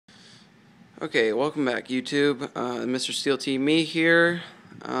Okay, welcome back, YouTube. Mr. Steel T. Me here.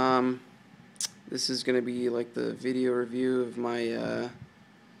 This is gonna be like the video review of my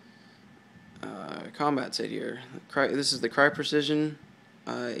combat set here. This is the Crye Precision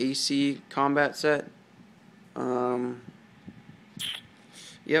AC combat set. Um,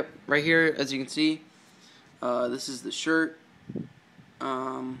 yep, right here, as you can see, this is the shirt.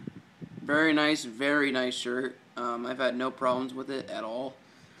 Very nice shirt. I've had no problems with it at all.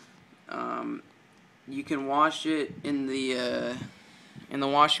 You can wash it in the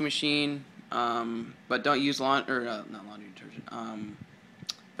washing machine, but don't use not laundry detergent,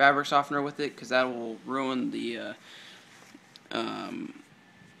 fabric softener with it, because that will ruin the oh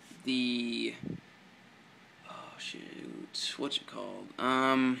shoot, what's it called?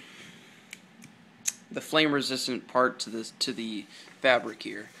 The flame resistant part to the fabric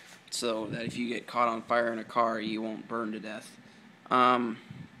here, so that if you get caught on fire in a car, you won't burn to death.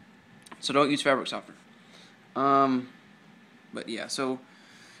 So don't use fabric softener. But yeah, so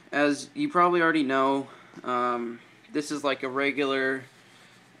as you probably already know, this is like a regular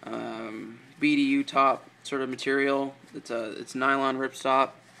BDU top sort of material. It's nylon ripstop.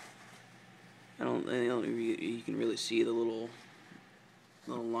 You can really see the little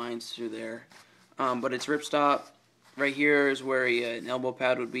lines through there. But it's ripstop. Right here is where an elbow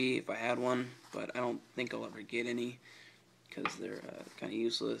pad would be if I had one, but I don't think I'll ever get any because they're kind of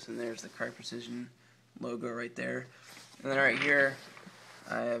useless. And there's the Crye Precision logo right there. And then right here,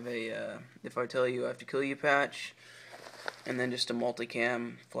 I have a if I tell you I have to kill you patch, and then just a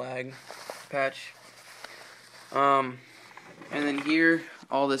multicam flag patch. And then here,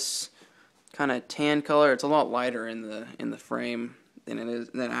 all this kind of tan color. It's a lot lighter in the frame than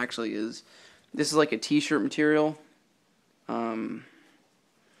it actually is. This is like a t-shirt material.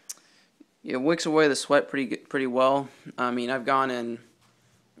 It wicks away the sweat pretty well. I mean, I've gone in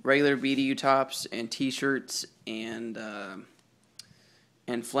regular BDU tops and t-shirts and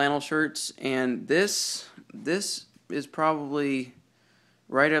flannel shirts, and this is probably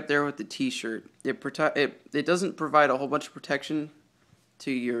right up there with the t-shirt. It doesn't provide a whole bunch of protection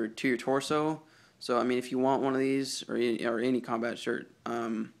to your torso. So I mean, if you want one of these or any combat shirt,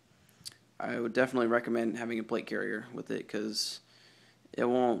 I would definitely recommend having a plate carrier with it, because it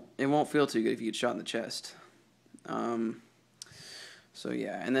won't feel too good if you get shot in the chest. So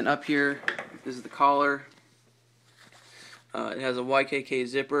yeah, and then up here is the collar. It has a YKK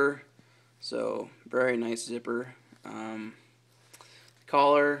zipper, so very nice zipper.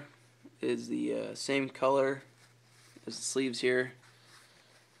 Collar is the same color as the sleeves here.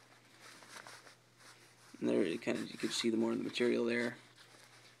 And there, you can see the more of the material there.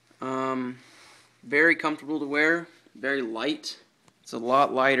 Very comfortable to wear, very light. It's a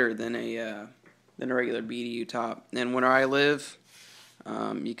lot lighter than a regular BDU top. And where I live,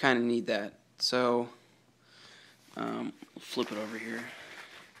 you kind of need that. So, flip it over here.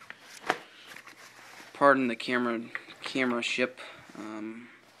 Pardon the camera ship. I'm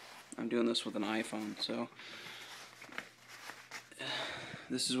doing this with an iPhone, so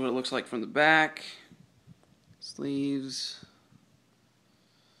this is what it looks like from the back. Sleeves.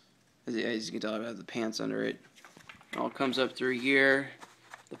 As you can tell, I have the pants under it. It all comes up through here.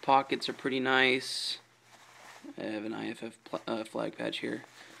 The pockets are pretty nice. I have an IFF flag patch here.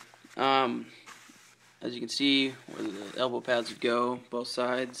 As you can see, where the elbow pads would go, both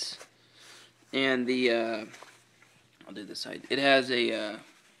sides. And I'll do this side. It has a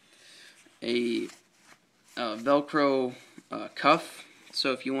Velcro cuff.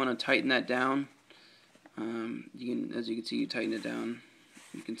 So if you want to tighten that down, you can, as you can see, you tighten it down.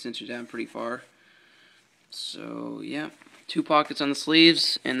 You can cinch it down pretty far. So yeah, 2 pockets on the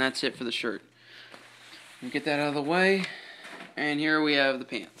sleeves, and that's it for the shirt. We'll get that out of the way, and here we have the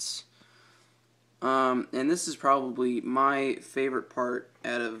pants. And this is probably my favorite part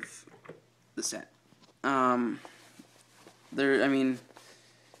out of the set. I mean,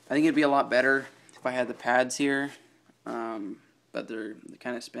 I think it'd be a lot better if I had the pads here, but they're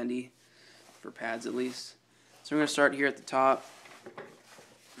kind of spendy for pads at least. So we're going to start here at the top.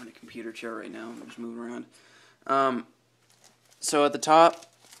 I'm in a computer chair right now. I'm just moving around. So at the top,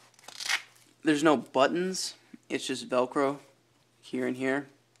 there's no buttons. It's just Velcro here and here,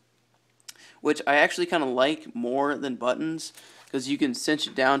 which I actually kind of like more than buttons, because you can cinch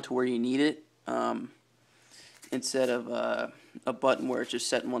it down to where you need it, instead of a button where it's just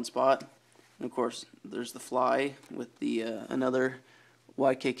set in one spot. And of course, there's the fly with the another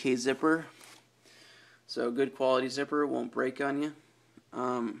YKK zipper. So good quality zipper, won't break on you.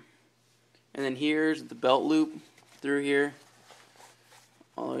 And then here's the belt loop through here,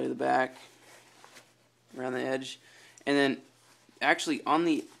 all the way to the back, around the edge. And then actually on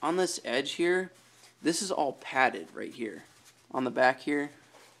this edge here, this is all padded right here on the back here.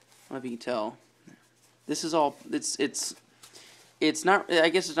 I don't know if you can tell. This is all it's not, I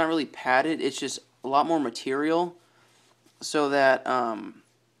guess it's not really padded. It's just a lot more material, so that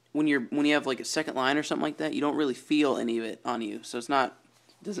when you have like a second line or something like that, you don't really feel any of it on you. So it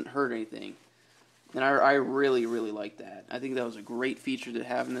doesn't hurt anything. And I really like that. I think that was a great feature to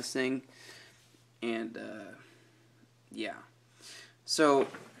have in this thing. And yeah. So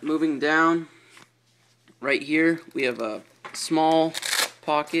moving down, right here we have a small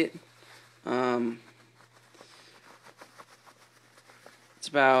pocket. It's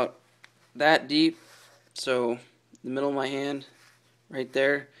about that deep, so the middle of my hand, right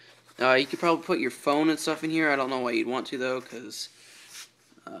there. You could probably put your phone and stuff in here. I don't know why you'd want to though, because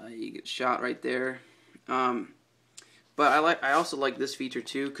you get shot right there. But I also like this feature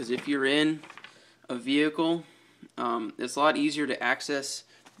too, because if you're in a vehicle, it's a lot easier to access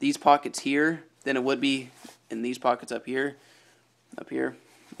these pockets here than it would be in these pockets up here,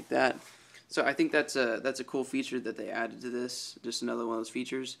 like that. So I think that's a cool feature that they added to this. Just another one of those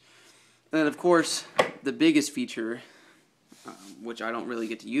features. And then of course the biggest feature, which I don't really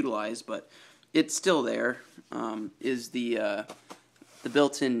get to utilize, but it's still there, is the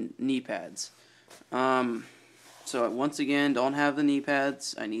built-in knee pads. So once again, don't have the knee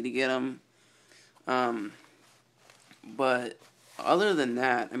pads. I need to get them. But other than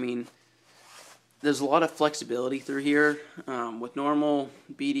that, I mean, there's a lot of flexibility through here. With normal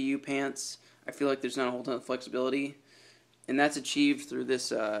BDU pants, I feel like there's not a whole ton of flexibility, and that's achieved through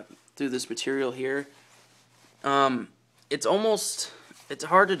this material here. It's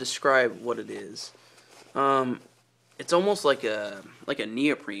hard to describe what it is. It's almost like a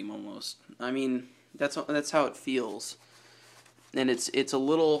neoprene almost. I mean, that's how it feels, and it's a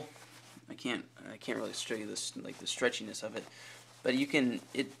little. I can't really show you this, like the stretchiness of it, but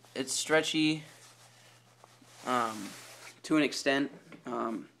it's stretchy to an extent,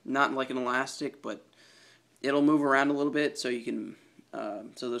 not like an elastic, but it'll move around a little bit, so you can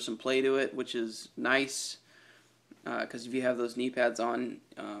so there's some play to it, which is nice, because if you have those knee pads on,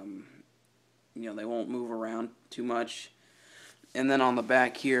 you know, they won't move around too much. And then on the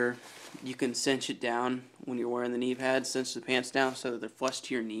back here, you can cinch it down when you're wearing the knee pads, cinch the pants down so that they're flush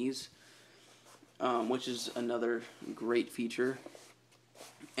to your knees, which is another great feature.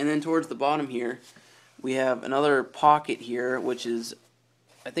 And then towards the bottom here, we have another pocket here, which is,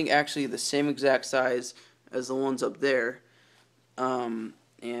 I think, actually the same exact size as the ones up there. And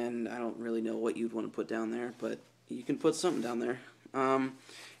I don't really know what you'd want to put down there, but you can put something down there.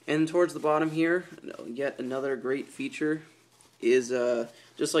 And towards the bottom here, yet another great feature is,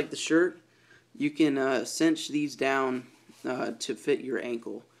 just like the shirt, you can cinch these down to fit your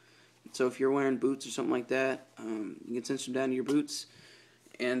ankle. So if you're wearing boots or something like that, you can cinch them down to your boots.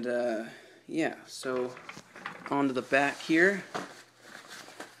 And yeah, so onto the back here.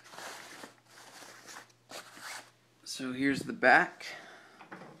 So here's the back.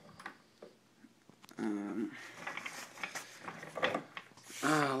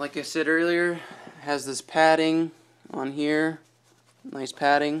 Like I said earlier, has this padding on here, nice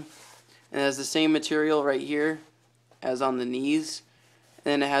padding, and it has the same material right here as on the knees. And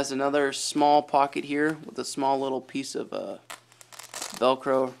then it has another small pocket here with a small little piece of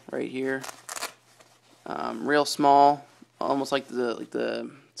Velcro right here, real small, almost like the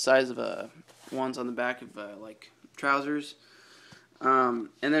size of ones on the back of like trousers. And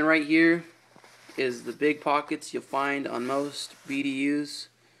then right here is the big pockets you'll find on most BDUs.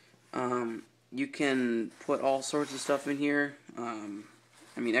 You can put all sorts of stuff in here.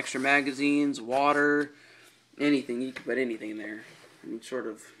 I mean, extra magazines, water, anything. You can put anything in there. I mean, sort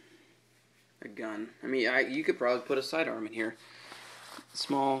of a gun. I mean, you could probably put a sidearm in here.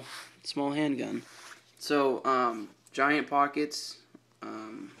 Small handgun. So, giant pockets.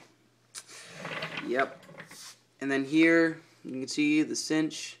 Yep. And then here, you can see the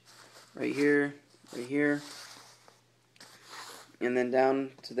cinch right here, and then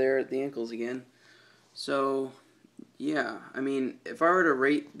down to there at the ankles again. So, yeah, I mean, if I were to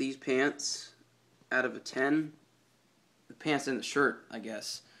rate these pants out of a 10, the pants and the shirt, I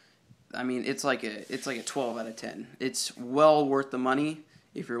guess, I mean, it's like a 12 out of 10. It's well worth the money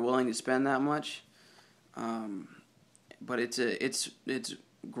if you're willing to spend that much. But it's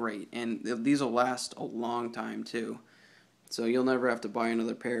great, and these will last a long time too. So you'll never have to buy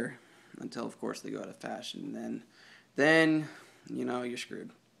another pair until, of course, they go out of fashion. And then you know you're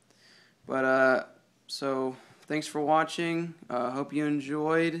screwed. But so thanks for watching. Hope you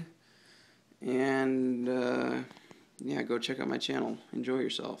enjoyed, and yeah, go check out my channel. Enjoy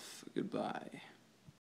yourself. Goodbye.